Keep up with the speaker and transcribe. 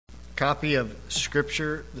copy of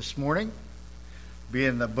Scripture this morning will be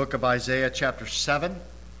in the book of Isaiah chapter 7.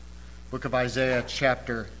 Book of Isaiah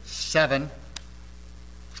chapter 7.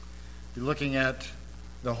 We're looking at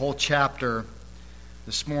the whole chapter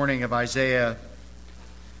this morning of Isaiah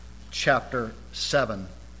chapter 7.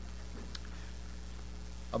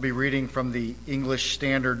 I'll be reading from the English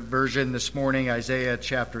Standard Version this morning, Isaiah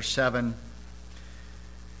chapter 7,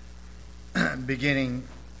 beginning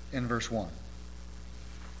in verse 1.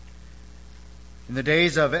 In the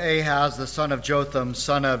days of Ahaz, the son of Jotham,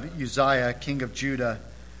 son of Uzziah, king of Judah,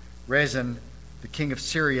 Rezin, the king of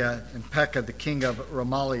Syria, and Pekah, the king of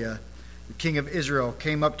Remaliah, the king of Israel,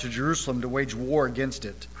 came up to Jerusalem to wage war against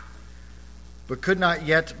it, but could not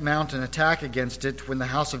yet mount an attack against it. When the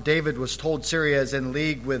house of David was told Syria is in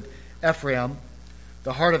league with Ephraim,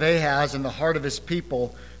 the heart of Ahaz and the heart of his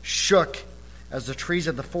people shook as the trees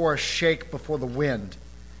of the forest shake before the wind.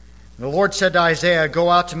 And the Lord said to Isaiah, "Go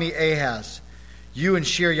out to meet Ahaz, you and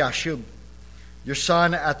Shear-Yashub, your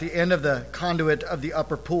son, at the end of the conduit of the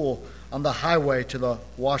upper pool on the highway to the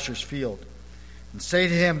washer's field. And say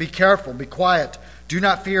to him, be careful, be quiet, do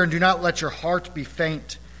not fear, and do not let your heart be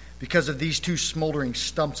faint because of these two smoldering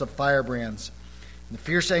stumps of firebrands, and the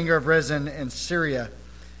fierce anger of Rezin and Syria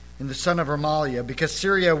and the son of Remaliah, because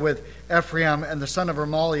Syria with Ephraim and the son of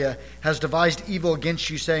Remaliah has devised evil against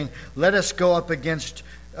you, saying, let us go up against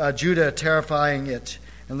Judah, terrifying it,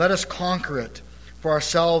 and let us conquer it for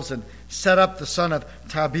ourselves, and set up the son of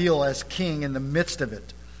Tabeel as king in the midst of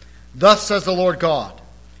it. Thus says the Lord God,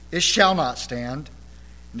 it shall not stand,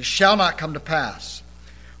 and it shall not come to pass.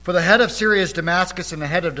 For the head of Syria is Damascus, and the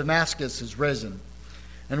head of Damascus is Rezin.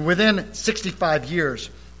 And within 65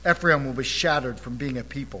 years, Ephraim will be shattered from being a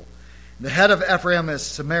people. And the head of Ephraim is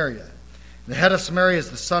Samaria, and the head of Samaria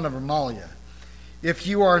is the son of Remaliah. If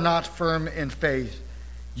you are not firm in faith,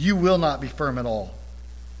 you will not be firm at all.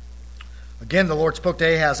 Again the Lord spoke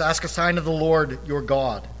to Ahaz, ask a sign of the Lord your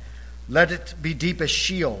God. Let it be deep as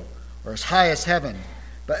Sheol, or as high as heaven.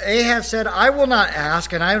 But Ahaz said, I will not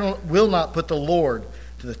ask, and I will not put the Lord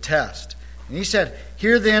to the test. And he said,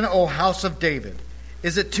 hear then, O house of David,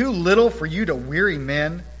 is it too little for you to weary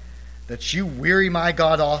men, that you weary my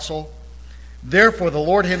God also? Therefore the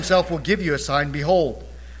Lord himself will give you a sign. Behold,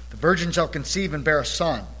 the virgin shall conceive and bear a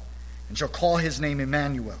son, and shall call his name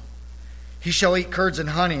Emmanuel. He shall eat curds and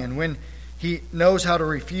honey, and when he knows how to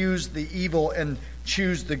refuse the evil and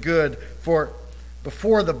choose the good, for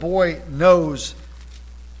before the boy knows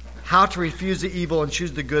how to refuse the evil and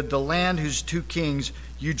choose the good, the land whose two kings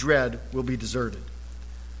you dread will be deserted.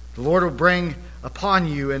 The Lord will bring upon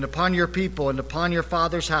you and upon your people and upon your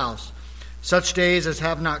father's house such days as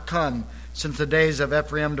have not come since the days of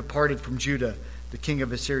Ephraim departed from Judah, the king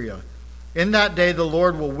of Assyria. In that day the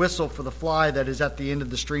Lord will whistle for the fly that is at the end of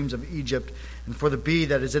the streams of Egypt, and for the bee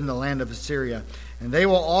that is in the land of Assyria. And they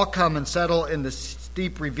will all come and settle in the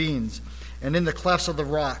steep ravines, and in the clefts of the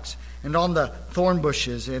rocks, and on the thorn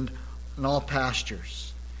bushes, and in all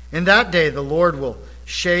pastures. In that day the Lord will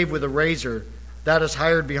shave with a razor that is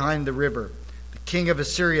hired behind the river, the king of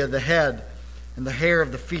Assyria, the head and the hair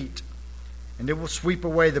of the feet, and it will sweep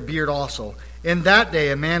away the beard also. In that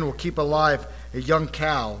day a man will keep alive a young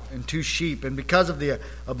cow and 2 sheep, and because of the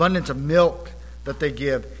abundance of milk that they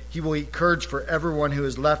give, he will eat curds, for everyone who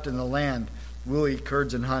is left in the land will eat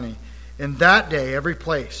curds and honey. In that day every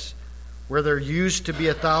place where there used to be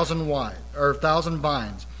 1,000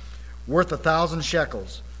 vines worth 1,000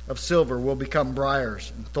 shekels of silver will become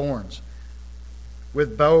briars and thorns.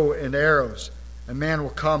 With bow and arrows a man will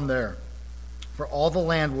come there, for all the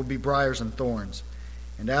land will be briars and thorns.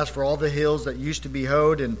 And as for all the hills that used to be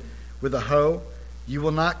hoed and with a hoe, you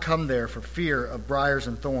will not come there for fear of briars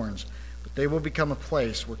and thorns, but they will become a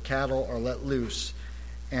place where cattle are let loose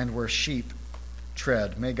and where sheep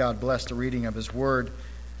tread. May God bless the reading of his word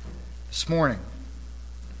this morning.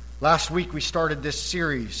 Last week we started this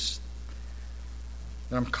series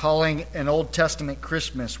that I'm calling an Old Testament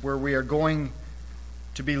Christmas, where we are going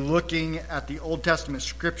to be looking at the Old Testament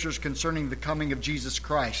scriptures concerning the coming of Jesus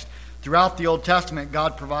Christ. Throughout the Old Testament,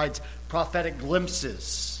 God provides prophetic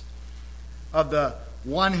glimpses of the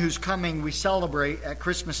one whose coming we celebrate at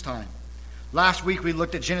Christmas time. Last week we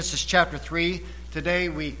looked at Genesis chapter 3. Today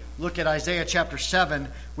we look at Isaiah chapter 7,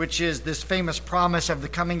 which is this famous promise of the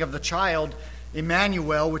coming of the child,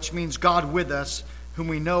 Emmanuel, which means God with us, whom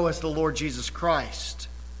we know as the Lord Jesus Christ.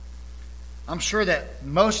 I'm sure that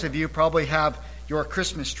most of you probably have your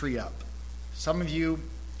Christmas tree up. Some of you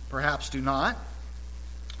perhaps do not.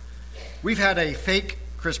 We've had a fake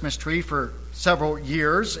Christmas tree for several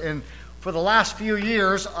years, and for the last few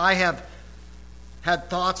years I have had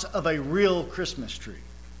thoughts of a real Christmas tree.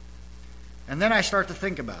 And then I start to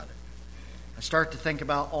think about it. I start to think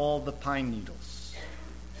about all the pine needles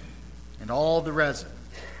and all the resin.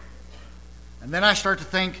 And then I start to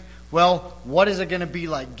think, well, what is it going to be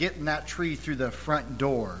like getting that tree through the front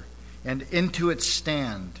door and into its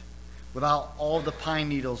stand without all the pine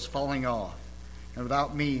needles falling off and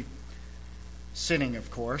without me sinning,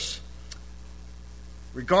 of course.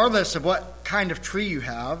 Regardless of what kind of tree you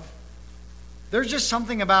have, there's just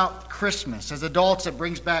something about Christmas. As adults, it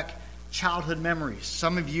brings back childhood memories.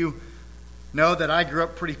 Some of you know that I grew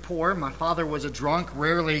up pretty poor. My father was a drunk,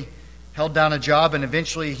 rarely held down a job, and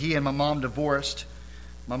eventually he and my mom divorced.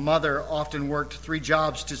 My mother often worked 3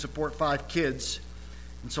 jobs to support 5 kids.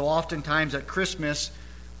 And so oftentimes at Christmas,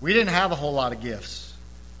 we didn't have a whole lot of gifts.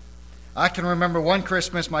 I can remember one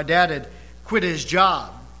Christmas my dad had quit his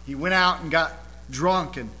job. He went out and got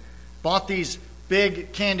drunk and bought these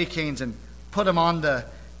big candy canes and put them on the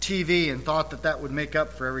TV and thought that that would make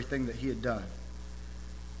up for everything that he had done.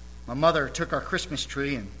 My mother took our Christmas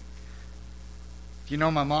tree, and if you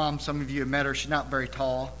know my mom, some of you have met her, she's not very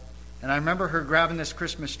tall. And I remember her grabbing this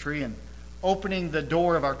Christmas tree and opening the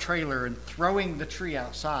door of our trailer and throwing the tree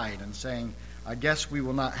outside and saying, "I guess we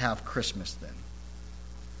will not have Christmas then."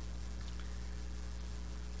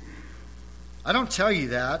 I don't tell you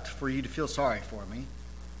that for you to feel sorry for me.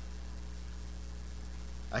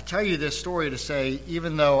 I tell you this story to say,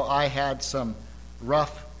 even though I had some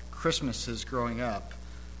rough Christmases growing up,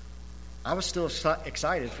 I was still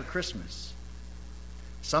excited for Christmas.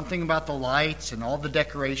 Something about the lights and all the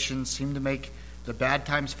decorations seemed to make the bad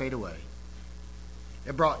times fade away.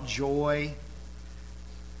 It brought joy.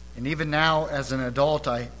 And even now, as an adult,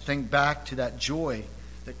 I think back to that joy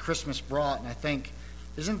that Christmas brought, and I think,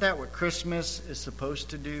 isn't that what Christmas is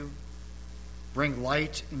supposed to do? Bring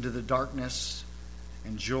light into the darkness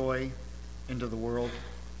and joy into the world.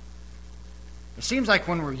 It seems like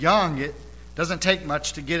when we're young, it doesn't take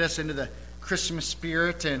much to get us into the Christmas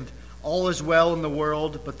spirit and all is well in the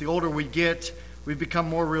world, but the older we get, we become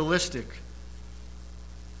more realistic.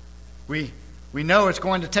 We know it's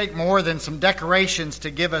going to take more than some decorations to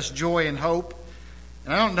give us joy and hope.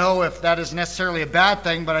 And I don't know if that is necessarily a bad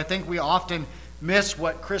thing, but I think we often miss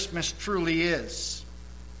what Christmas truly is.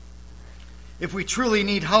 If we truly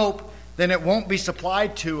need hope, then it won't be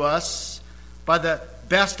supplied to us by the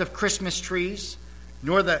best of Christmas trees,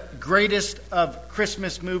 nor the greatest of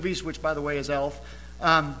Christmas movies, which, by the way, is Elf.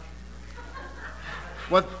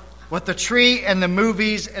 What the tree and the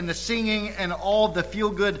movies and the singing and all the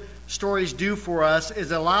feel-good stories do for us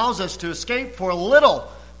is it allows us to escape for a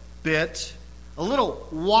little bit, a little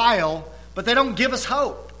while, but they don't give us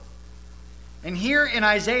hope. And here in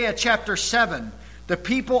Isaiah chapter 7, the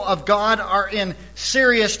people of God are in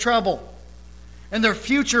serious trouble, and their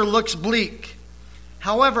future looks bleak.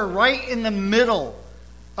 However, right in the middle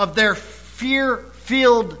of their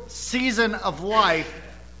fear-filled season of life,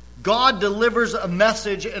 God delivers a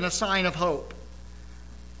message and a sign of hope.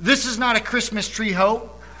 This is not a Christmas tree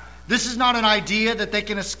hope. This is not an idea that they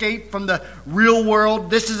can escape from the real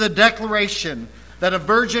world. This is a declaration that a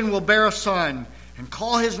virgin will bear a son and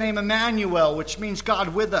call his name Emmanuel, which means God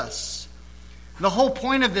with us. The whole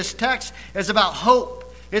point of this text is about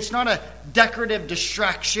hope. It's not a decorative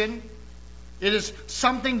distraction. It is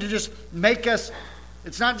something to just make us,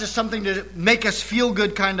 it's not just something to make us feel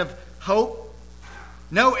good kind of hope.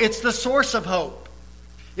 No, it's the source of hope.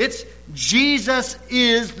 It's Jesus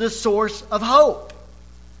is the source of hope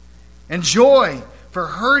and joy for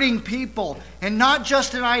hurting people, and not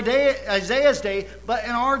just in Isaiah's day, but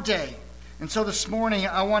in our day. And so this morning,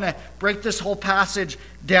 I want to break this whole passage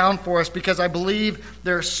down for us because I believe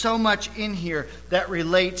there's so much in here that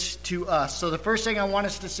relates to us. So the first thing I want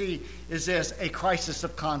us to see is this: a crisis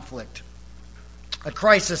of conflict. A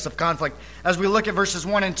crisis of conflict. As we look at verses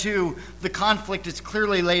 1 and 2, the conflict is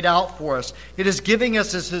clearly laid out for us. It is giving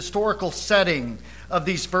us this historical setting of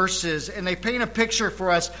these verses, and they paint a picture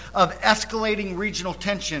for us of escalating regional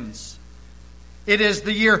tensions. It is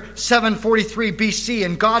the year 743 BC,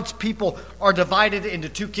 and God's people are divided into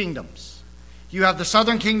 2 kingdoms. You have the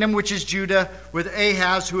southern kingdom, which is Judah, with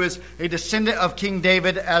Ahaz, who is a descendant of King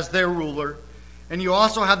David, as their ruler. And you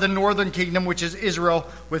also have the northern kingdom, which is Israel,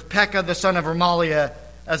 with Pekah, the son of Remaliah,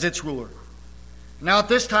 as its ruler. Now, at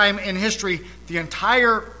this time in history, the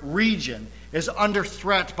entire region is under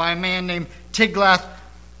threat by a man named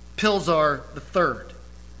Tiglath-Pileser III,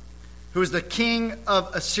 who is the king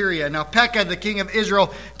of Assyria. Now, Pekah, the king of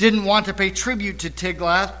Israel, didn't want to pay tribute to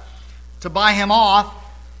Tiglath to buy him off,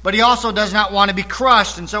 but he also does not want to be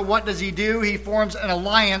crushed. And so what does he do? He forms an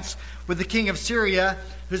alliance with the king of Syria,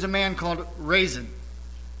 who's a man called Rezin.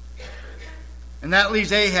 And that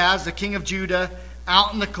leaves Ahaz, the king of Judah,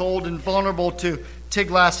 out in the cold and vulnerable to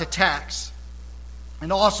Tiglath's attacks.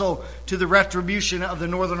 and also to the retribution of the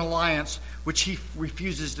Northern Alliance, which he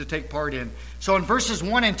refuses to take part in. So in verses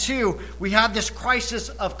 1 and 2, we have this crisis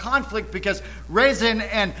of conflict because Rezin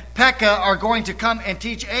and Pekah are going to come and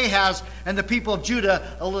teach Ahaz and the people of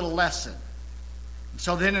Judah a little lesson.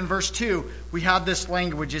 So then in verse 2, we have this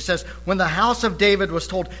language. It says, when the house of David was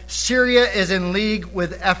told, Syria is in league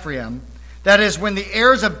with Ephraim, that is, when the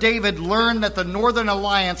heirs of David learned that the Northern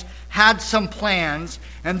Alliance had some plans,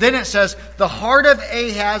 and then it says, the heart of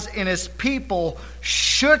Ahaz and his people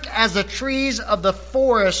shook as the trees of the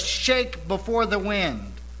forest shake before the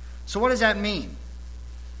wind. So what does that mean?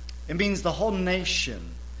 It means the whole nation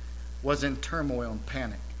was in turmoil and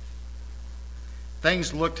panic.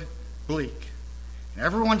 Things looked bleak. And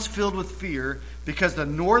everyone's filled with fear because the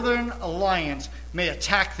Northern Alliance may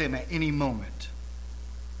attack them at any moment.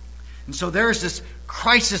 And so there's this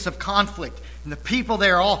crisis of conflict, and the people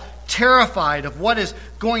there are all terrified of what is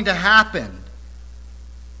going to happen.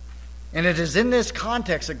 And it is in this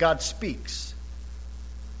context that God speaks.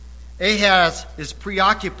 Ahaz is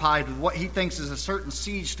preoccupied with what he thinks is a certain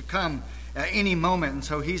siege to come at any moment, and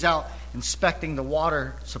so he's out inspecting the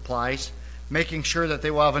water supplies, making sure that they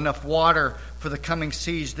will have enough water for the coming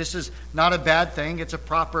siege. This is not a bad thing. It's a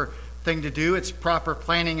proper thing to do. It's proper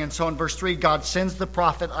planning. And so in verse 3, God sends the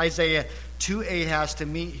prophet Isaiah to Ahaz to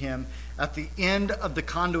meet him at the end of the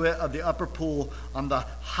conduit of the upper pool on the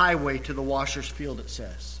highway to the washer's field, it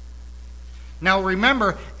says. Now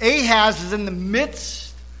remember, Ahaz is in the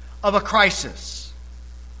midst of a crisis.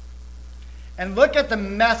 And look at the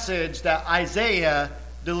message that Isaiah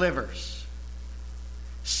delivers.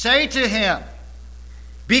 Say to him,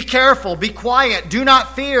 be careful, be quiet, do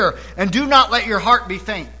not fear, and do not let your heart be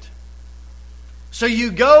faint. So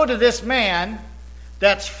you go to this man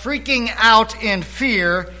that's freaking out in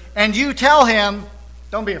fear, and you tell him,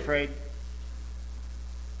 don't be afraid.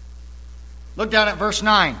 Look down at verse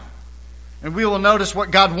 9, and we will notice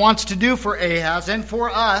what God wants to do for Ahaz and for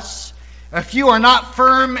us. If you are not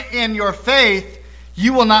firm in your faith,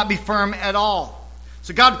 you will not be firm at all.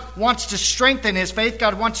 So God wants to strengthen his faith.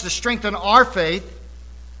 God wants to strengthen our faith.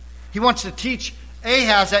 He wants to teach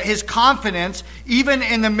Ahaz that his confidence, even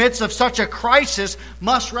in the midst of such a crisis,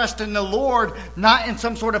 must rest in the Lord, not in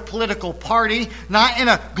some sort of political party, not in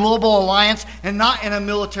a global alliance, and not in a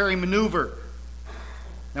military maneuver.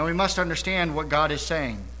 Now we must understand what God is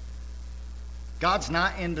saying. God's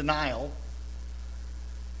not in denial.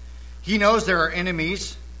 He knows there are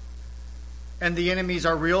enemies, and the enemies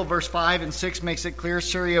are real. Verse 5 and 6 makes it clear.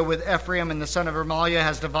 Syria with Ephraim and the son of Remaliah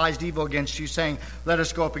has devised evil against you, saying, let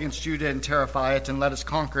us go up against Judah and terrify it, and let us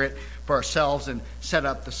conquer it for ourselves and set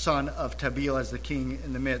up the son of Tabeel as the king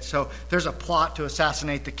in the midst. So there's a plot to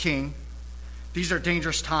assassinate the king. These are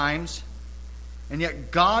dangerous times. And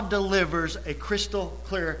yet God delivers a crystal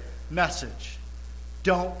clear message.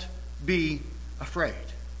 Don't be afraid.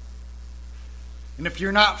 And if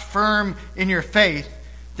you're not firm in your faith,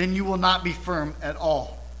 then you will not be firm at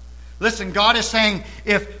all. Listen, God is saying,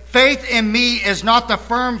 if faith in me is not the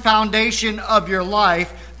firm foundation of your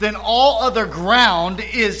life, then all other ground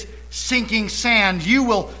is sinking sand. You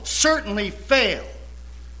will certainly fail.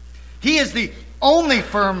 He is the only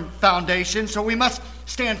firm foundation, so we must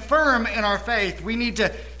stand firm in our faith. We need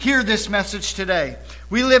to hear this message today.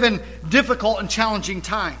 We live in difficult and challenging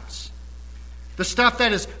times. The stuff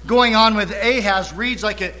that is going on with Ahaz reads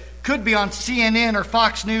like it could be on CNN or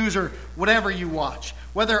Fox News or whatever you watch.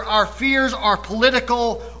 Whether our fears are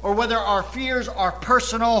political or whether our fears are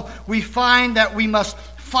personal, we find that we must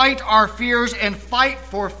fight our fears and fight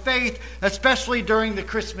for faith, especially during the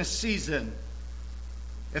Christmas season.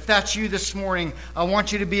 If that's you this morning, I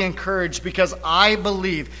want you to be encouraged because I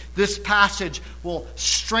believe this passage will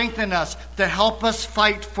strengthen us to help us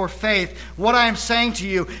fight for faith. What I am saying to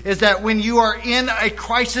you is that when you are in a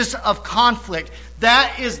crisis of conflict,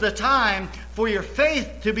 that is the time for your faith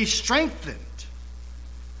to be strengthened.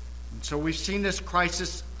 And so we've seen this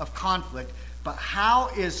crisis of conflict, but how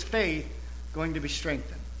is faith going to be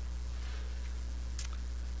strengthened?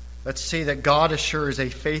 Let's see that God assures a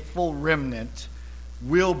faithful remnant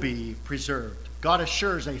will be preserved. God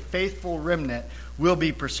assures a faithful remnant will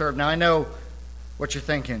be preserved. Now I know what you're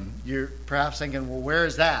thinking. You're perhaps thinking, well, where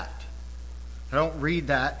is that? I don't read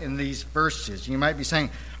that in these verses. You might be saying,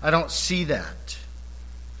 I don't see that.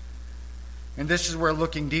 And this is where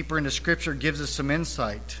looking deeper into Scripture gives us some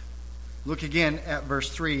insight. Look again at verse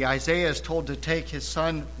 3. Isaiah is told to take his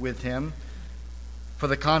son with him for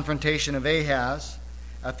the confrontation of Ahaz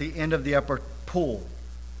at the end of the upper pool.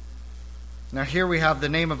 Now here we have the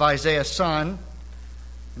name of Isaiah's son,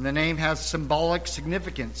 and the name has symbolic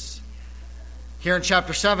significance. Here in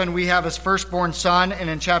chapter 7, we have his firstborn son, and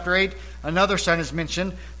in chapter 8, another son is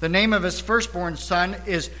mentioned. The name of his firstborn son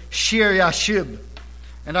is Shear-Yashub.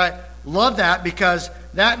 And I love that because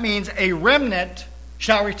that means a remnant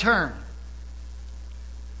shall return.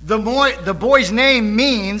 The boy's name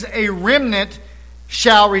means a remnant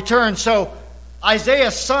shall return. So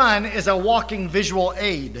Isaiah's son is a walking visual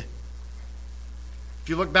aid. If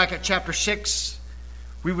you look back at chapter 6,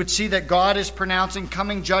 we would see that God is pronouncing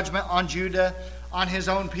coming judgment on Judah, on his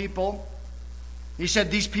own people. He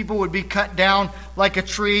said these people would be cut down like a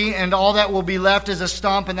tree, and all that will be left is a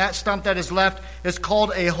stump, and that stump that is left is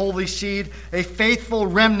called a holy seed. A faithful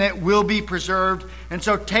remnant will be preserved. And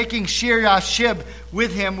so taking Shear-Yashub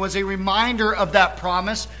with him was a reminder of that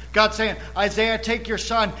promise. God saying, Isaiah, take your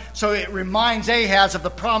son. So it reminds Ahaz of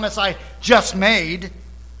the promise I just made,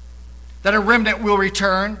 that a remnant will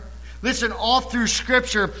return. Listen, all through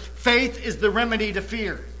Scripture, faith is the remedy to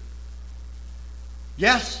fear.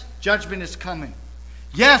 Yes, judgment is coming.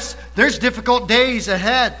 Yes, there's difficult days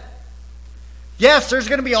ahead. Yes, there's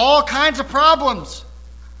going to be all kinds of problems.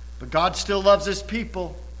 But God still loves his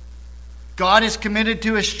people. God is committed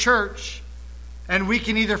to his church. And we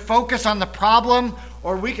can either focus on the problem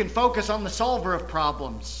or we can focus on the solver of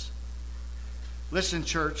problems. Listen,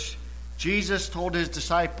 church, Jesus told his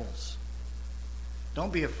disciples,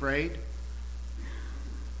 don't be afraid.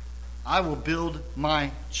 I will build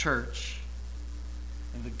my church,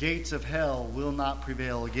 and the gates of hell will not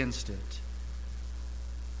prevail against it.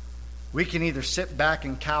 We can either sit back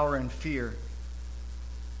and cower in fear,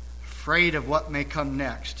 afraid of what may come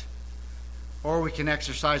next, or we can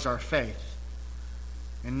exercise our faith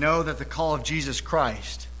and know that the call of Jesus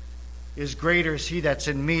Christ is greater is he that's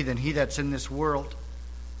in me than he that's in this world.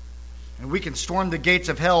 And we can storm the gates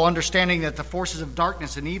of hell, understanding that the forces of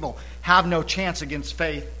darkness and evil have no chance against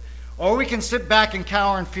faith. Or we can sit back and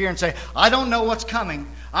cower in fear and say, I don't know what's coming.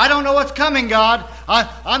 I don't know what's coming, God.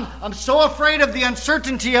 I'm so afraid of the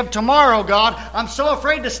uncertainty of tomorrow, God. I'm so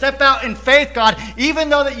afraid to step out in faith, God, even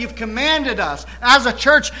though that you've commanded us as a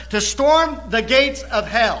church to storm the gates of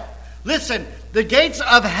hell. Listen, the gates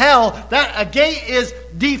of hell, that a gate is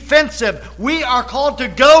defensive. We are called to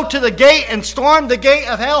go to the gate and storm the gate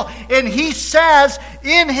of hell. And he says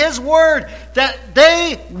in his word that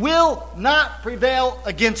they will not prevail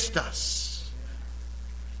against us.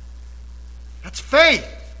 That's faith.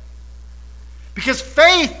 Because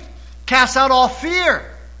faith casts out all fear.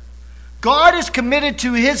 God is committed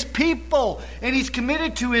to his people, and he's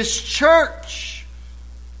committed to his church.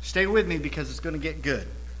 Stay with me because it's going to get good.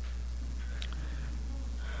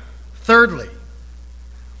 Thirdly,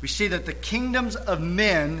 we see that the kingdoms of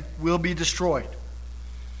men will be destroyed.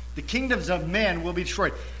 The kingdoms of men will be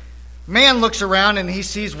destroyed. Man looks around and he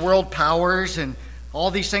sees world powers and all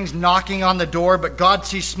these things knocking on the door, but God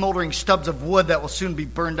sees smoldering stubs of wood that will soon be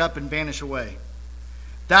burned up and vanish away.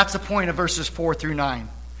 That's the point of verses 4 through 9.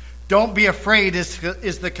 Don't be afraid is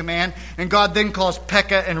the command. And God then calls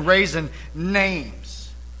Pekah and Rezin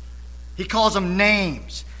names. He calls them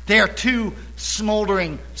names. They are two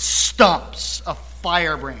smoldering stumps of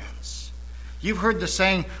firebrands. You've heard the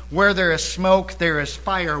saying, where there is smoke, there is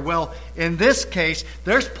fire. Well, in this case,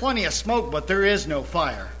 there's plenty of smoke, but there is no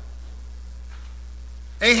fire.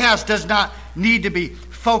 Ahaz does not need to be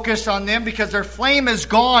focused on them because their flame is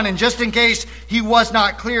gone, and just in case he was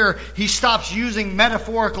not clear, he stops using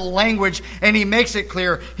metaphorical language and he makes it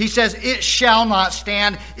clear. He says, it shall not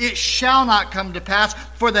stand, it shall not come to pass,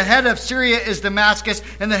 for the head of Syria is Damascus,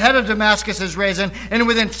 and the head of Damascus is Rezin, and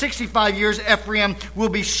within 65 years Ephraim will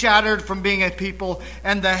be shattered from being a people,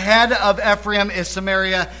 and the head of Ephraim is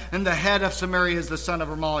Samaria, and the head of Samaria is the son of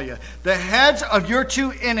Remaliah. The heads of your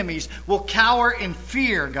two enemies will cower in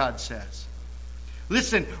fear, God says.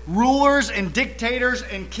 Listen, rulers and dictators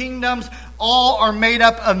and kingdoms all are made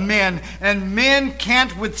up of men, and men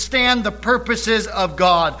can't withstand the purposes of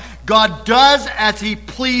God. God does as he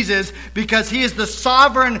pleases because he is the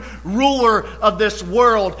sovereign ruler of this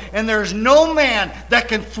world, and there's no man that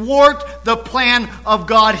can thwart the plan of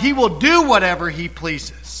God. He will do whatever he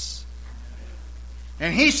pleases.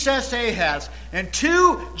 And he says to Ahaz, in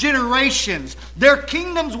 2 generations, their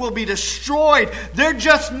kingdoms will be destroyed. They're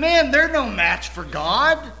just men. They're no match for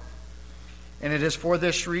God. And it is for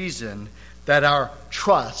this reason that our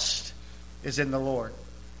trust is in the Lord.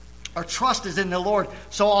 Our trust is in the Lord.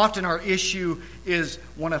 So often our issue is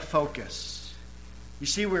one of focus. You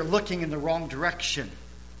see, we're looking in the wrong direction.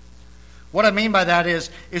 What I mean by that is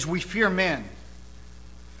we fear men.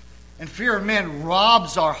 And fear of men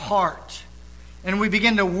robs our heart. And we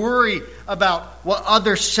begin to worry about what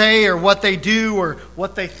others say or what they do or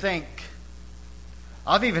what they think.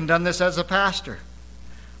 I've even done this as a pastor.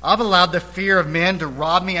 I've allowed the fear of men to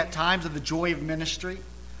rob me at times of the joy of ministry.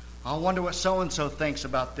 I wonder what so-and-so thinks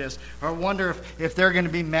about this. Or I wonder if they're going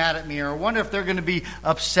to be mad at me. Or I wonder if they're going to be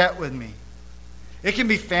upset with me. It can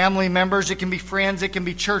be family members. It can be friends. It can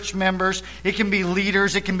be church members. It can be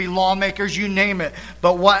leaders. It can be lawmakers. You name it.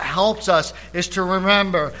 But what helps us is to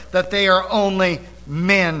remember that they are only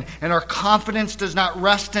men. And our confidence does not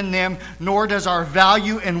rest in them, nor does our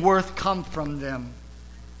value and worth come from them.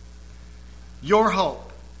 Your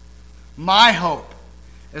hope, my hope,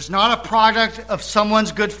 is not a product of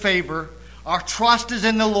someone's good favor. Our trust is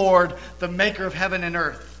in the Lord, the maker of heaven and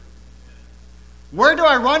earth. Where do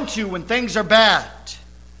I run to when things are bad?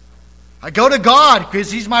 I go to God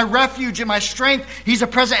because He's my refuge and my strength. He's a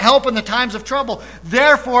present help in the times of trouble.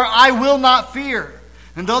 Therefore, I will not fear.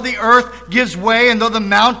 And though the earth gives way, and though the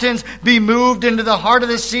mountains be moved into the heart of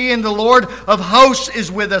the sea, and the Lord of hosts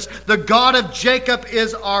is with us, the God of Jacob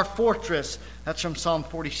is our fortress. That's from Psalm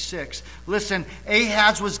 46. Listen,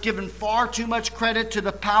 Ahaz was given far too much credit to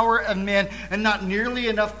the power of men and not nearly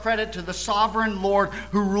enough credit to the sovereign Lord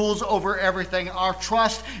who rules over everything. Our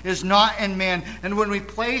trust is not in men. And when we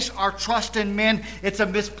place our trust in men, it's a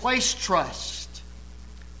misplaced trust.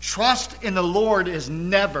 Trust in the Lord is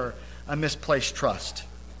never a misplaced trust.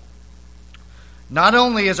 Not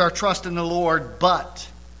only is our trust in the Lord, but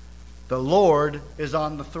the Lord is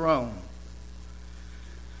on the throne.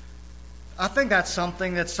 I think that's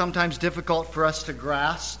something that's sometimes difficult for us to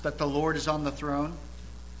grasp, that the Lord is on the throne.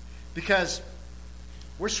 Because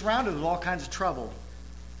we're surrounded with all kinds of trouble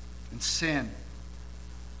and sin.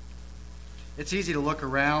 It's easy to look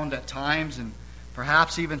around at times and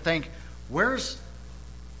perhaps even think, where's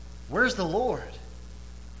the Lord?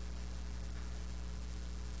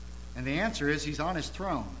 And the answer is He's on His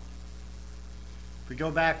throne. If we go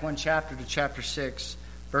back one chapter to chapter 6,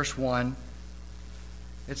 verse 1,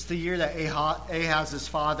 it's the year that Ahaz's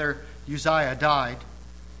father, Uzziah, died.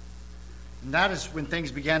 And that is when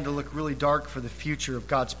things began to look really dark for the future of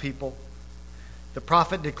God's people. The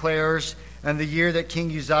prophet declares, "And the year that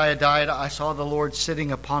King Uzziah died, I saw the Lord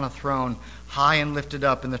sitting upon a throne, high and lifted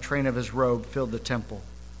up, and the train of His robe filled the temple."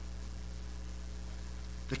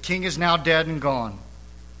 The king is now dead and gone.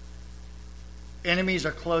 Enemies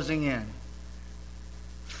are closing in.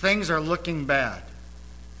 Things are looking bad.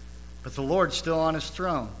 But the Lord's still on His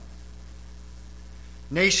throne.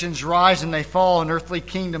 Nations rise and they fall, and earthly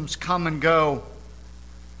kingdoms come and go.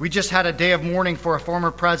 We just had a day of mourning for a former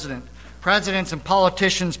president. Presidents and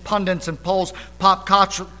politicians, pundits and polls, pop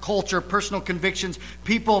culture, personal convictions,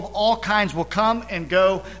 people of all kinds will come and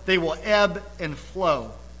go. They will ebb and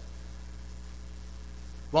flow.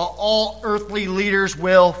 While all earthly leaders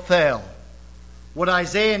will fail. What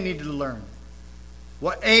Isaiah needed to learn,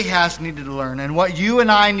 what Ahaz needed to learn, and what you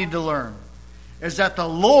and I need to learn is that the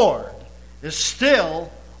Lord is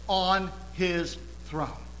still on His throne.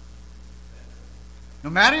 No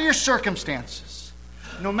matter your circumstances,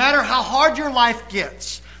 no matter how hard your life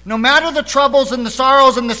gets, no matter the troubles and the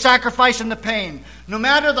sorrows and the sacrifice and the pain, no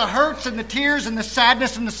matter the hurts and the tears and the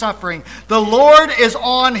sadness and the suffering, the Lord is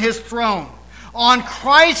on His throne. On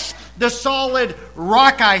Christ, the solid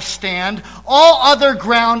rock I stand. All other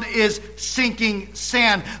ground is sinking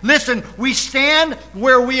sand. Listen, we stand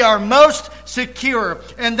where we are most secure,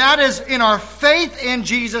 and that is in our faith in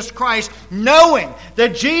Jesus Christ, knowing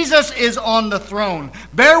that Jesus is on the throne.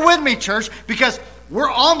 Bear with me, church, because we're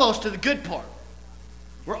almost to the good part.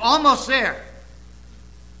 We're almost there.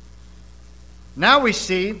 Now we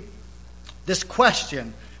see this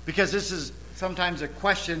question, because this is sometimes a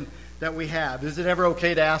question that we have. Is it ever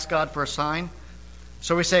okay to ask God for a sign?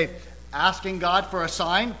 So we say, asking God for a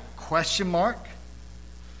sign? Question mark.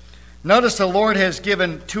 Notice the Lord has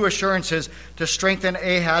given two assurances to strengthen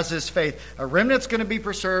Ahaz's faith. A remnant's going to be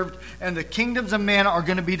preserved, and the kingdoms of men are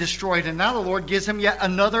going to be destroyed. And now the Lord gives him yet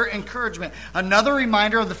another encouragement, another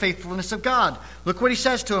reminder of the faithfulness of God. Look what He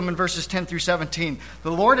says to him in verses 10 through 17.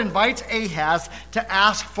 The Lord invites Ahaz to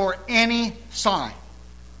ask for any sign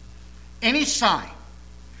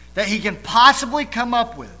that he can possibly come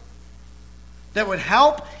up with that would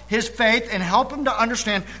help his faith and help him to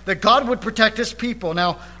understand that God would protect His people.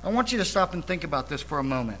 Now, I want you to stop and think about this for a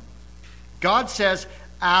moment. God says,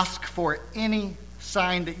 ask for any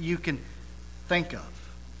sign that you can think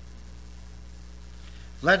of.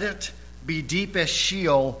 Let it be deep as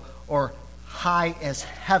Sheol or high as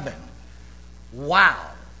heaven. Wow.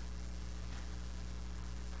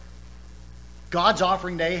 God's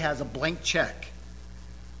offering to Ahaz a blank check.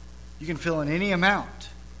 You can fill in any amount.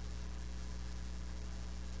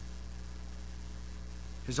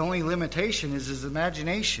 His only limitation is his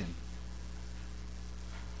imagination.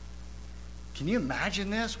 Can you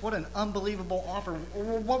imagine this? What an unbelievable offer.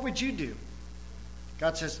 What would you do?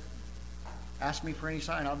 God says, ask me for any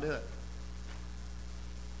sign, I'll do it.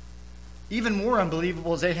 Even more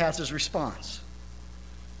unbelievable is Ahaz's response.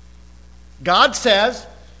 God says,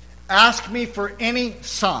 ask me for any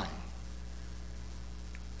sign.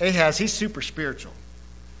 Ahaz, he's super spiritual.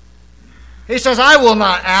 He says, I will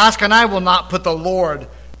not ask and I will not put the Lord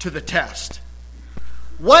to the test.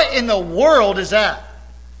 What in the world is that?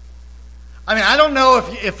 I mean, I don't know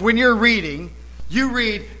if when you're reading, you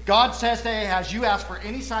read, God says to Ahaz, you ask for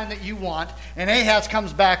any sign that you want, and Ahaz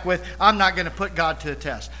comes back with, I'm not going to put God to the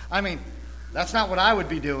test. I mean, that's not what I would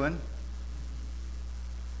be doing.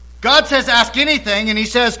 God says ask anything, and he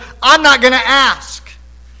says, I'm not going to ask.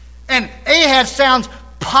 And Ahaz sounds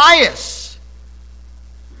pious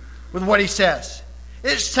with what he says.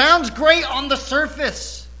 It sounds great on the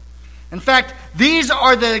surface. In fact, these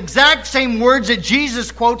are the exact same words that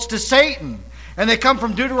Jesus quotes to Satan. And they come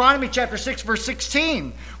from Deuteronomy chapter 6, verse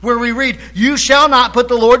 16, where we read, you shall not put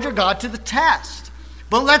the Lord your God to the test.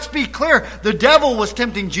 But let's be clear, the devil was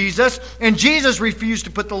tempting Jesus, and Jesus refused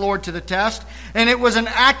to put the Lord to the test. And it was an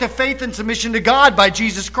act of faith and submission to God by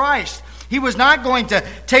Jesus Christ. He was not going to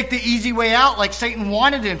take the easy way out like Satan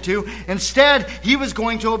wanted him to. Instead, he was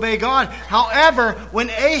going to obey God. However, when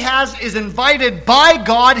Ahaz is invited by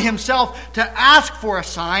God himself to ask for a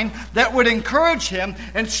sign that would encourage him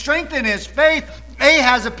and strengthen his faith,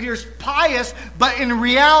 Ahaz appears pious, but in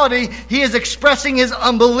reality, he is expressing his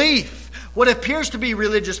unbelief. What appears to be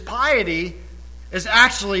religious piety is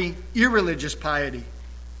actually irreligious piety.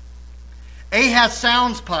 Ahaz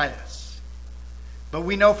sounds pious, but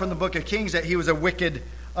we know from the book of Kings that he was a wicked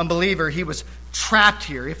unbeliever. He was trapped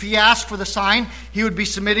here. If he asked for the sign, he would be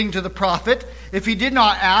submitting to the prophet. If he did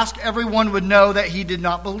not ask, everyone would know that he did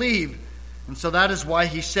not believe. And so that is why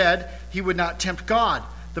he said he would not tempt God.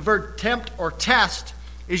 The verb tempt or test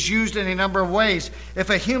is used in a number of ways. If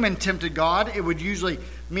a human tempted God, it would usually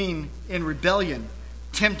mean in rebellion,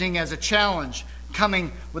 tempting as a challenge,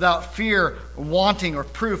 coming without fear, wanting, or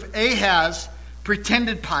proof. Ahaz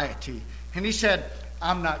pretended piety, and he said,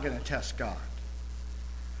 I'm not going to test God.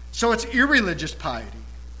 So it's irreligious piety,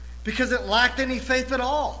 because it lacked any faith at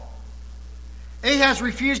all. Ahaz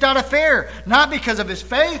refused out of fear, not because of his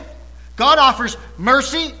faith. God offers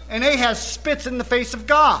mercy, and Ahaz spits in the face of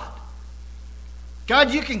God.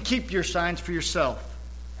 God, you can keep your signs for yourself.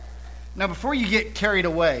 Now, before you get carried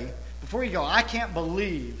away, before you go, I can't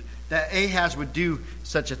believe that Ahaz would do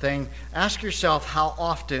such a thing, ask yourself, how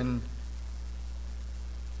often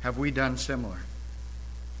have we done similar?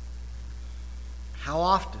 How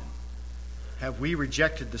often have we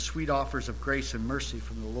rejected the sweet offers of grace and mercy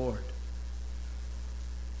from the Lord?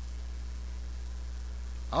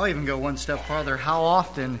 I'll even go one step farther. How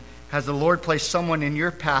often has the Lord placed someone in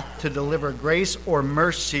your path to deliver grace or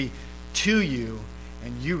mercy to you,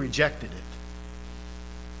 and you rejected it?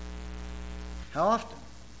 How often?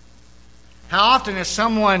 How often has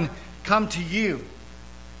someone come to you,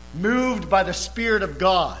 moved by the Spirit of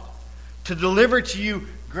God, to deliver to you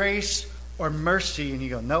grace or mercy, and you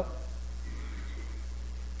go, nope,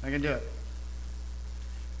 I can do it.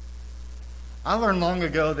 I learned long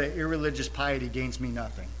ago that irreligious piety gains me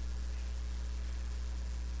nothing.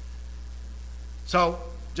 So,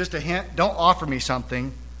 just a hint, don't offer me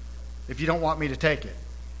something if you don't want me to take it.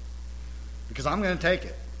 Because I'm going to take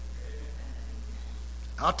it.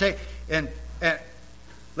 I'll take, and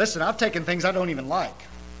listen, I've taken things I don't even like.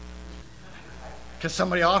 Because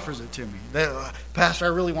somebody offers it to me. Pastor, I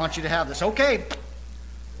really want you to have this. Okay,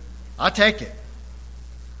 I'll take it.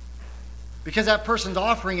 Because that person's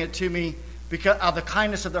offering it to me because of the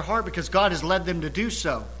kindness of their heart, because God has led them to do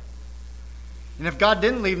so. And if God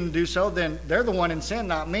didn't lead them to do so, then they're the one in sin,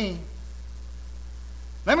 not me.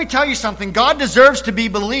 Let me tell you something. God deserves to be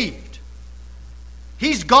believed.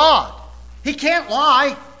 He's God. He can't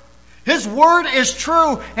lie. His word is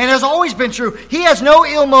true and has always been true. He has no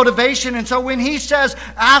ill motivation. And so when he says,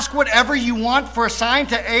 ask whatever you want for a sign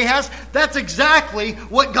to Ahaz, that's exactly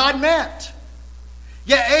what God meant.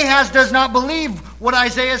 Yet Ahaz does not believe what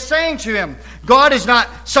Isaiah is saying to him. God is not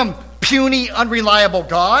some puny, unreliable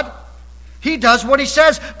God. He does what he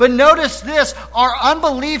says. But notice this, our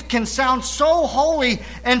unbelief can sound so holy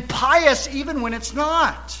and pious even when it's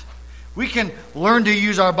not. We can learn to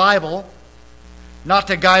use our Bible, not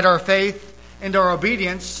to guide our faith and our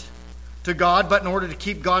obedience to God, but in order to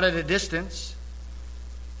keep God at a distance.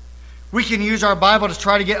 We can use our Bible to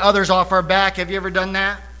try to get others off our back. Have you ever done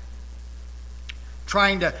that?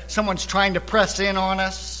 Someone's trying to press in on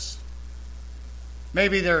us.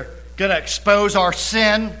 Maybe they're going to expose our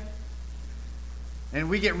sin. And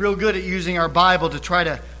we get real good at using our Bible to try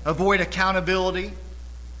to avoid accountability.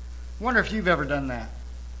 I wonder if you've ever done that.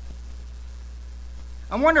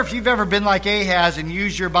 I wonder if you've ever been like Ahaz and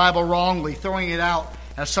used your Bible wrongly, throwing it out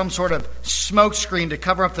as some sort of smokescreen to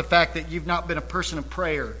cover up the fact that you've not been a person of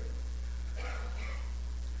prayer.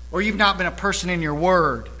 Or you've not been a person in your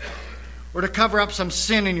word. Or to cover up some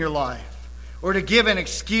sin in your life. Or to give an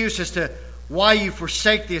excuse as to why you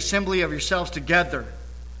forsake the assembly of yourselves together.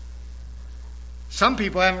 Some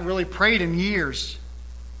people haven't really prayed in years,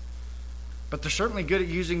 but they're certainly good at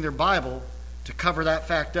using their Bible to cover that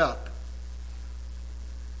fact up.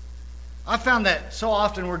 I found that so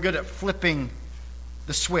often we're good at flipping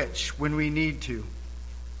the switch when we need to.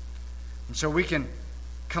 And so we can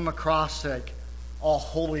come across like all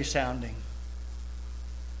holy sounding.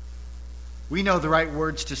 We know the right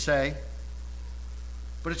words to say,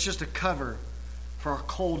 but it's just a cover for a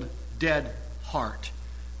cold, dead heart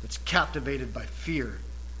that's captivated by fear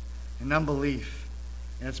and unbelief,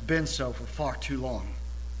 and it's been so for far too long.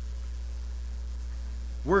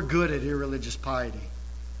 We're good at irreligious piety.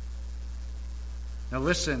 Now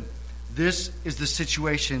listen, this is the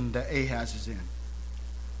situation that Ahaz is in.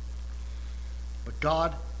 But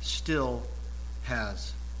God still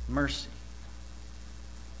has mercy.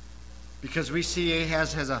 Because we see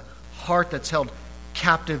Ahaz has a heart that's held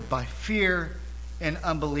captive by fear and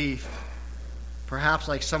unbelief. Perhaps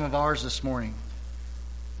like some of ours this morning.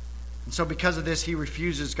 And so because of this, he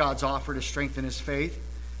refuses God's offer to strengthen his faith.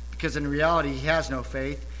 Because in reality, he has no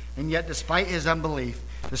faith. And yet, despite his unbelief,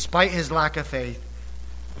 despite his lack of faith,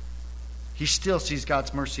 he still sees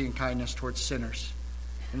God's mercy and kindness towards sinners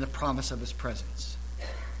in the promise of his presence.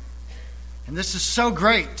 And this is so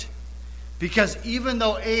great. Because even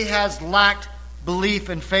though Ahaz lacked belief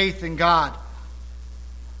and faith in God,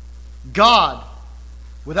 God,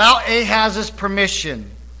 without Ahaz's permission,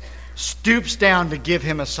 stoops down to give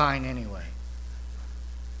him a sign anyway.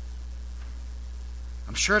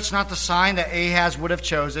 I'm sure it's not the sign that Ahaz would have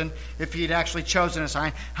chosen if he had actually chosen a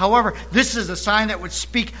sign. However, this is a sign that would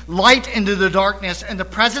speak light into the darkness and the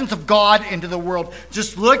presence of God into the world.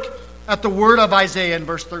 Just look at the word of Isaiah in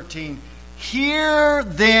verse 13. Hear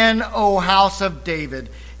then, O house of David,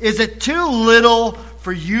 is it too little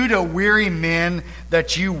for you to weary men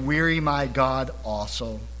that you weary my God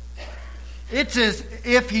also? It's as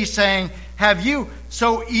if he's saying, have you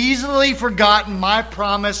so easily forgotten my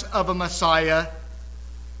promise of a Messiah?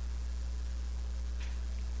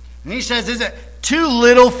 And he says, is it too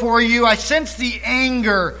little for you? I sense the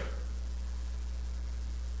anger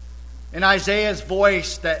in Isaiah's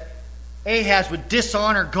voice that Ahaz would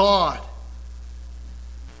dishonor God.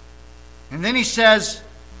 And then he says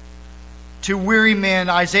to weary men,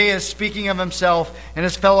 Isaiah is speaking of himself and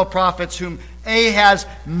his fellow prophets whom Ahaz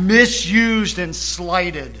misused and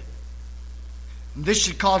slighted. And this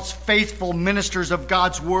should cause faithful ministers of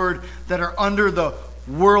God's word that are under the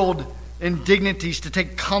world indignities to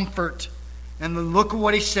take comfort. And then look at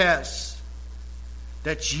what he says.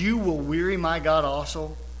 That you will weary my God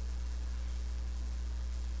also.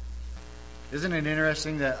 Isn't it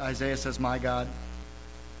interesting that Isaiah says, my God?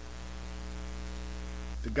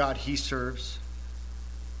 The God he serves.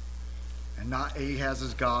 And not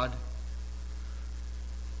Ahaz's God.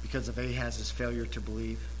 Because of Ahaz's failure to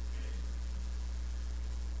believe.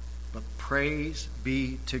 But praise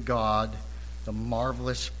be to God. The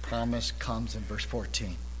marvelous promise comes in verse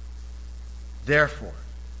 14. Therefore,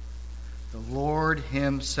 the Lord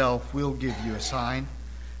himself will give you a sign.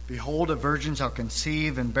 Behold, a virgin shall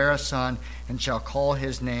conceive and bear a son, and shall call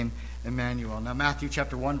his name Emmanuel. Now, Matthew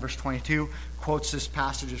chapter 1, verse 22 quotes this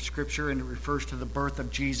passage of Scripture, and it refers to the birth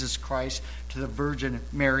of Jesus Christ to the Virgin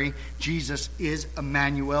Mary. Jesus is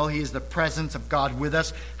Emmanuel. He is the presence of God with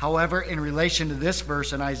us. However, in relation to this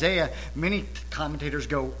verse in Isaiah, many commentators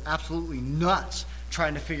go absolutely nuts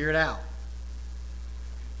trying to figure it out.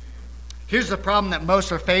 Here's the problem that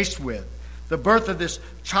most are faced with. The birth of this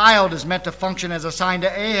child is meant to function as a sign to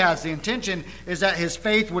Ahaz. The intention is that his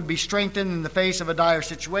faith would be strengthened in the face of a dire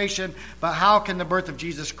situation. But how can the birth of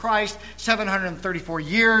Jesus Christ, 734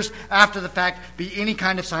 years after the fact, be any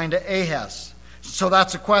kind of sign to Ahaz? So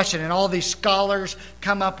that's a question. And all these scholars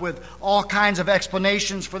come up with all kinds of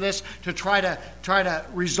explanations for this to try to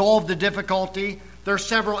resolve the difficulty. There are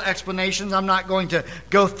several explanations. I'm not going to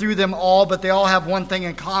go through them all, but they all have one thing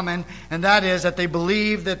in common, and that is that they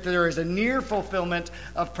believe that there is a near fulfillment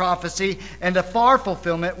of prophecy and a far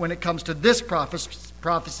fulfillment when it comes to this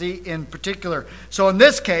prophecy in particular. So in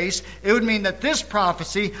this case, it would mean that this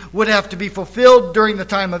prophecy would have to be fulfilled during the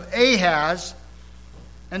time of Ahaz,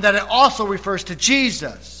 and that it also refers to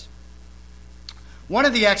Jesus. One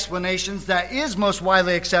of the explanations that is most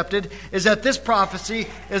widely accepted is that this prophecy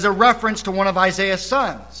is a reference to one of Isaiah's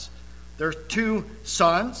sons. There are two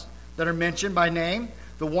sons that are mentioned by name.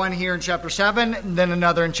 The one here in chapter 7, and then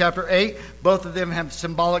another in chapter 8. Both of them have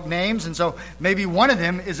symbolic names, and so maybe one of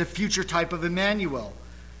them is a future type of Emmanuel.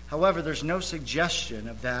 However, there's no suggestion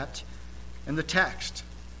of that in the text,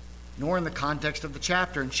 nor in the context of the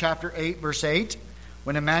chapter. In chapter 8, verse 8,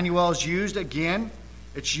 when Emmanuel is used again,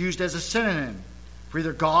 it's used as a synonym for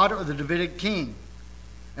either God or the Davidic king,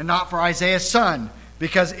 and not for Isaiah's son,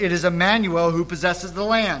 because it is Emmanuel who possesses the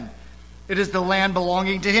land. It is the land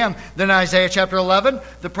belonging to him. Then Isaiah chapter 11,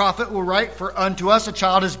 the prophet will write, "For unto us a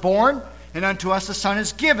child is born, and unto us a son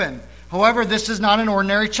is given. However, this is not an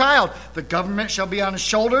ordinary child. The government shall be on his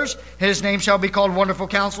shoulders. His name shall be called Wonderful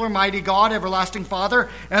Counselor, Mighty God, Everlasting Father,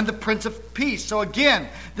 and the Prince of Peace." So again,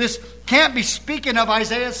 this can't be speaking of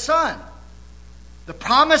Isaiah's son. The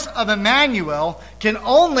promise of Emmanuel can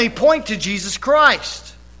only point to Jesus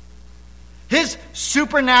Christ. His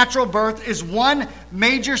supernatural birth is one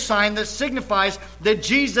major sign that signifies that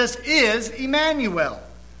Jesus is Emmanuel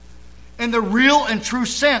in the real and true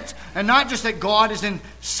sense, and not just that God is in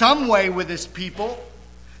some way with his people.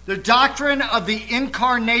 The doctrine of the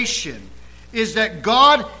incarnation is that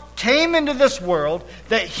God came into this world,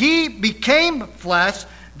 that he became flesh.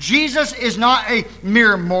 Jesus is not a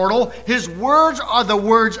mere mortal. His words are the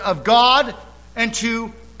words of God and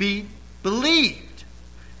to be believed.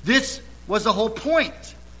 This was the whole point.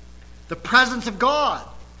 The presence of God.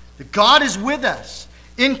 That God is with us,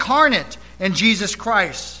 incarnate in Jesus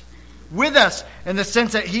Christ. With us in the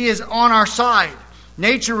sense that he is on our side.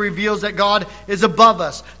 Nature reveals that God is above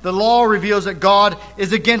us. The law reveals that God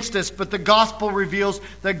is against us. But the gospel reveals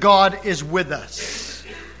that God is with us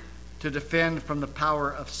to defend from the power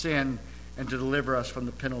of sin and to deliver us from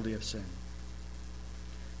the penalty of sin.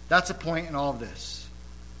 That's the point in all of this.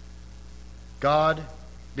 God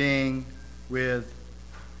being with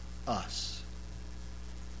us.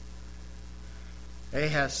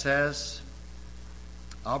 Ahaz says,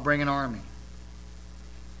 "I'll bring an army."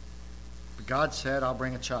 But God said, "I'll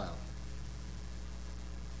bring a child."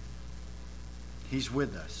 He's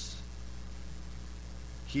with us.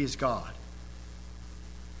 He is God.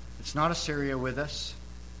 It's not Assyria with us,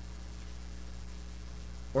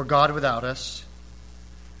 or God without us,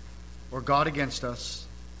 or God against us,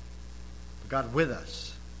 but God with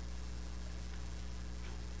us.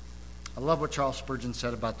 I love what Charles Spurgeon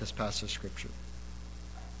said about this passage of Scripture.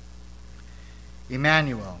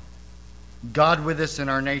 Emmanuel, God with us in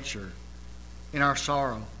our nature, in our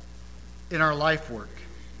sorrow, in our life work,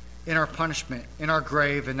 in our punishment, in our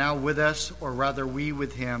grave, and now with us, or rather we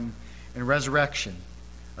with him, in resurrection,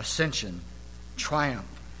 ascension, triumph,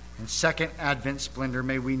 and second advent splendor.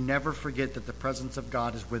 May we never forget that the presence of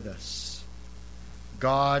God is with us.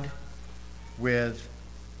 God with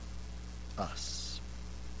us.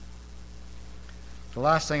 The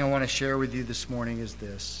last thing I want to share with you this morning is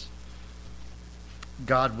this.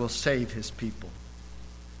 God will save his people.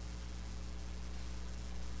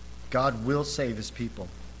 God will save his people.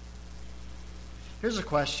 Here's a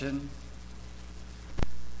question.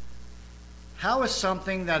 How is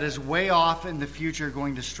something that is way off in the future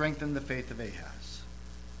going to strengthen the faith of Ahaz?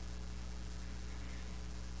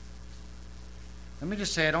 Let me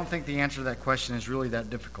just say, I don't think the answer to that question is really that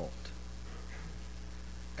difficult.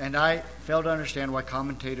 And I fail to understand why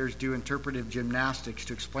commentators do interpretive gymnastics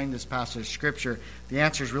to explain this passage of Scripture. The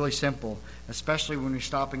answer is really simple, especially when we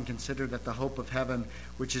stop and consider that the hope of heaven,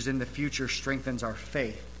 which is in the future, strengthens our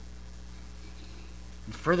faith.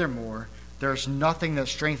 And furthermore, there's nothing that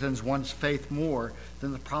strengthens one's faith more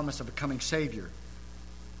than the promise of a coming Savior.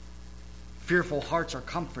 Fearful hearts are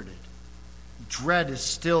comforted. Dread is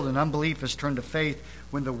stilled and unbelief is turned to faith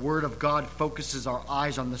when the Word of God focuses our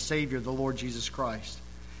eyes on the Savior, the Lord Jesus Christ.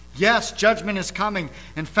 Yes, judgment is coming.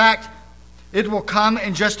 In fact, it will come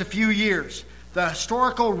in just a few years. The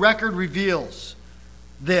historical record reveals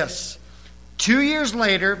this. 2 years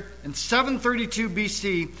later, in 732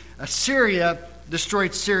 BC, Assyria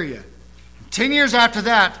destroyed Syria. 10 years after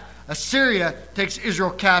that, Assyria takes Israel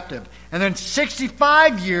captive. And then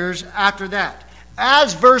 65 years after that,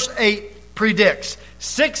 as verse 8 predicts,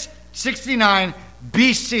 669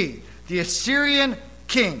 BC, the Assyrian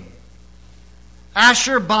king,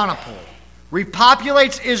 Ashurbanipal,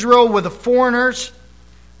 repopulates Israel with the foreigners,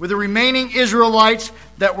 with the remaining Israelites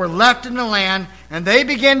that were left in the land, and they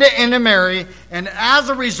begin to intermarry. And as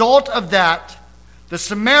a result of that, the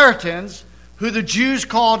Samaritans, who the Jews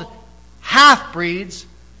called half-breeds,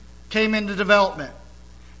 came into development.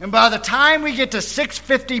 And by the time we get to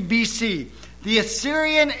 650 BC, The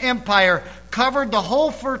Assyrian Empire covered the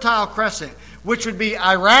whole Fertile Crescent, which would be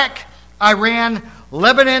Iraq, Iran,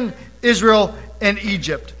 Lebanon, Israel, and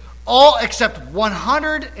Egypt, all except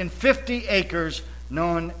 150 acres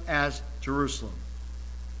known as Jerusalem.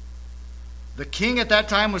 The king at that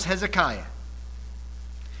time was Hezekiah.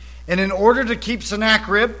 And in order to keep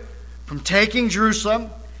Sennacherib from taking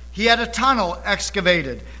Jerusalem, he had a tunnel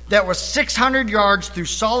excavated that was 600 yards through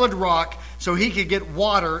solid rock so he could get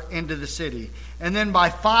water into the city. And then by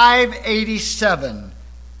 587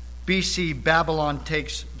 BC, Babylon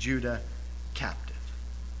takes Judah captive.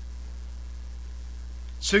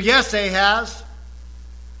 So yes, Ahaz,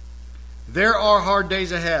 there are hard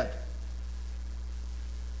days ahead.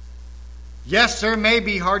 Yes, there may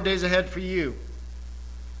be hard days ahead for you.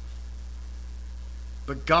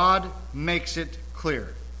 But God makes it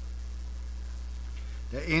clear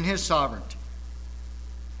that in His sovereignty,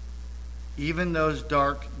 even those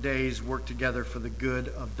dark days work together for the good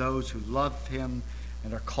of those who love Him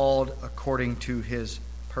and are called according to His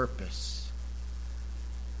purpose.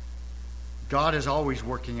 God is always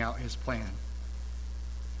working out His plan.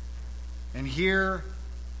 And here,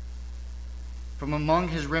 from among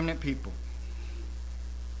His remnant people,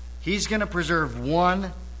 He's going to preserve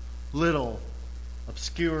one little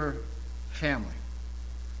obscure family.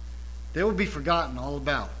 They will be forgotten all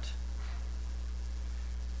about.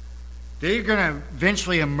 They're going to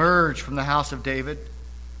eventually emerge from the house of David.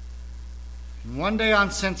 And one day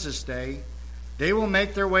on census day, they will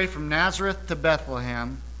make their way from Nazareth to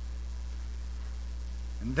Bethlehem.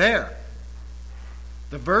 And there,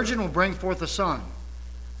 the virgin will bring forth a son.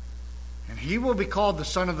 And he will be called the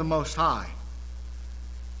Son of the Most High.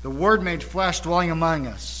 The Word made flesh dwelling among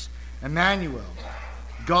us. Emmanuel.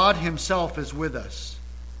 God Himself is with us.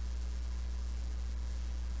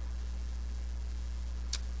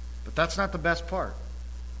 But that's not the best part.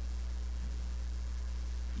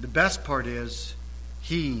 The best part is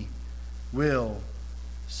He will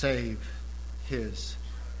save His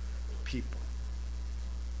people.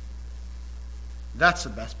 That's the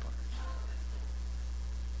best part.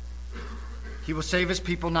 He will save His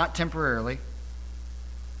people not temporarily,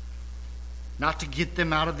 not to get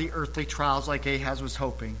them out of the earthly trials like Ahaz was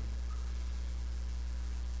hoping.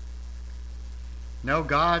 No,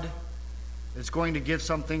 God is going to give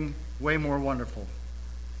something way more wonderful.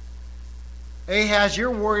 Ahaz,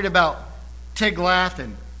 you're worried about Tiglath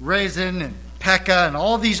and Rezin and Pekah and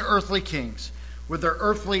all these earthly kings with their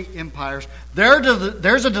earthly empires.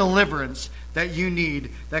 There's a deliverance that you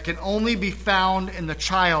need that can only be found in the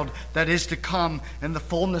child that is to come in the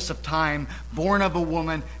fullness of time, born of a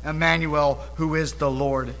woman, Emmanuel, who is the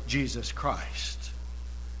Lord Jesus Christ.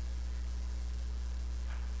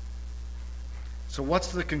 So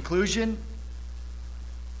what's the conclusion?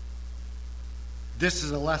 This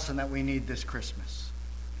is a lesson that we need this Christmas.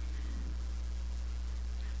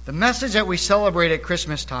 The message that we celebrate at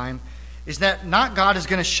Christmas time is that not God is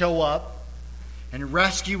going to show up and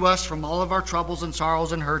rescue us from all of our troubles and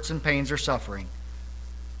sorrows and hurts and pains or suffering.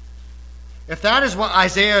 If that is what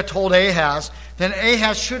Isaiah told Ahaz, then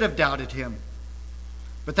Ahaz should have doubted him.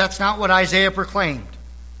 But that's not what Isaiah proclaimed.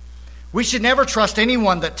 We should never trust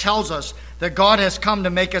anyone that tells us that God has come to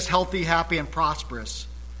make us healthy, happy, and prosperous,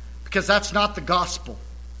 because that's not the gospel.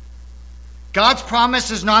 God's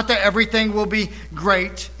promise is not that everything will be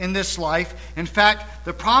great in this life. In fact,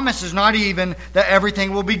 the promise is not even that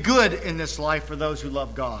everything will be good in this life for those who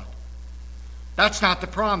love God. That's not the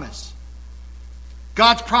promise.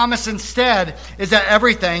 God's promise instead is that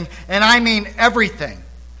everything, and I mean everything,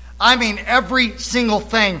 I mean every single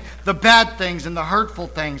thing, the bad things and the hurtful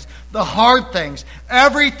things, the hard things,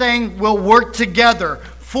 everything will work together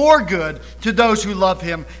for good to those who love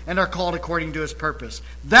Him and are called according to His purpose.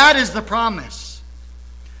 That is the promise.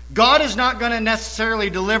 God is not going to necessarily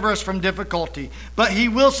deliver us from difficulty, but He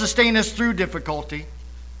will sustain us through difficulty.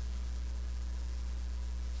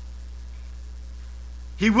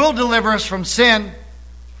 He will deliver us from sin.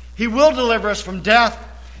 He will deliver us from death.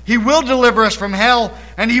 He will deliver us from hell,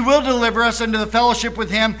 and He will deliver us into the fellowship with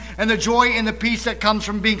Him and the joy and the peace that comes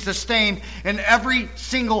from being sustained in every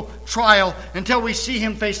single trial until we see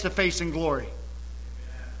Him face to face in glory.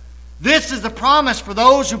 This is the promise for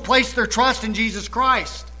those who place their trust in Jesus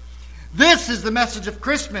Christ. This is the message of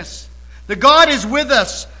Christmas. That God is with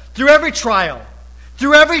us through every trial,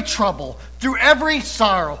 through every trouble, through every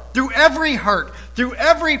sorrow, through every hurt, through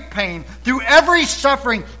every pain, through every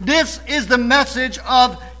suffering. This is the message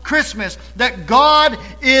of Christmas, that God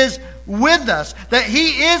is with us, that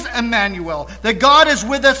he is Emmanuel, that God is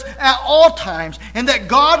with us at all times, and that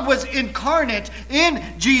God was incarnate in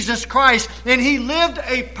Jesus Christ, and he lived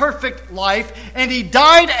a perfect life, and he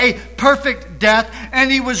died a perfect death,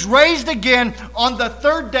 and he was raised again on the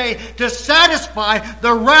third day to satisfy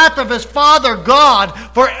the wrath of his Father God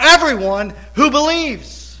for everyone who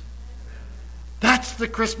believes. That's the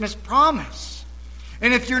Christmas promise.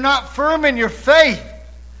 And if you're not firm in your faith,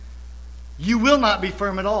 you will not be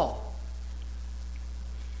firm at all.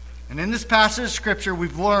 And in this passage of Scripture,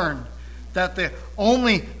 we've learned that the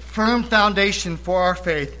only firm foundation for our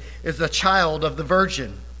faith is the child of the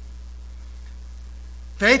Virgin.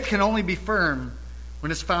 Faith can only be firm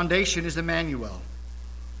when its foundation is Emmanuel.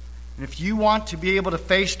 And if you want to be able to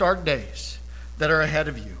face dark days that are ahead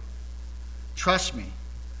of you, trust me,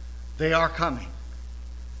 they are coming.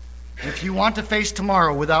 And if you want to face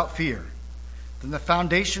tomorrow without fear, then the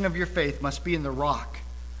foundation of your faith must be in the rock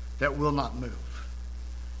that will not move.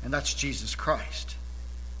 And that's Jesus Christ.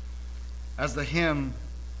 As the hymn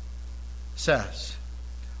says,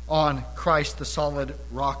 "On Christ the solid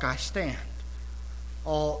rock I stand.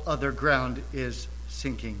 All other ground is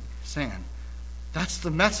sinking sand." That's the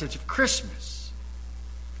message of Christmas.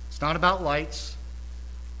 It's not about lights.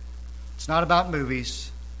 It's not about movies.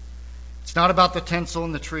 It's not about the tinsel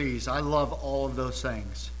and the trees. I love all of those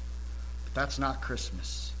things. But that's not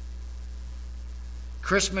Christmas.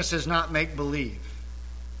 Christmas is not make-believe.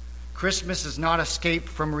 Christmas is not escape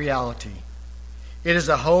from reality. It is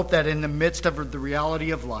a hope that in the midst of the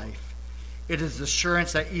reality of life, it is the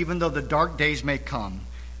assurance that even though the dark days may come,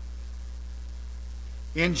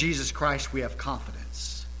 in Jesus Christ we have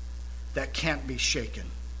confidence that can't be shaken.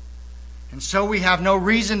 And so we have no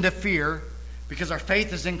reason to fear because our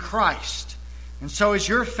faith is in Christ. And so is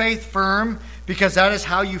your faith firm because that is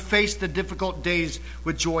how you face the difficult days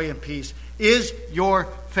with joy and peace. Is your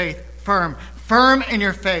faith firm? Firm in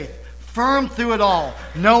your faith. Firm through it all,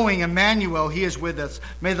 knowing Emmanuel, he is with us.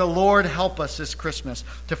 May the Lord help us this Christmas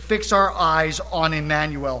to fix our eyes on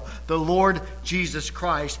Emmanuel, the Lord Jesus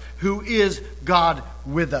Christ, who is God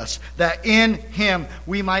with us, that in him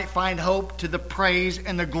we might find hope to the praise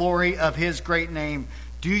and the glory of his great name.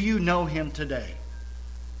 Do you know him today?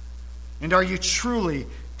 And are you truly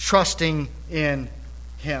trusting in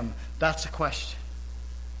him? That's the question.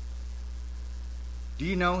 Do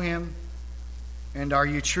you know him? And are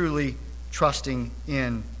you truly trusting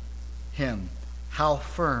in him? How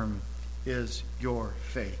firm is your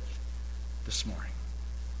faith this morning?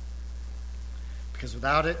 Because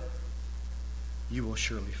without it, you will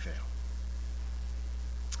surely fail.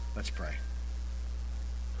 Let's pray.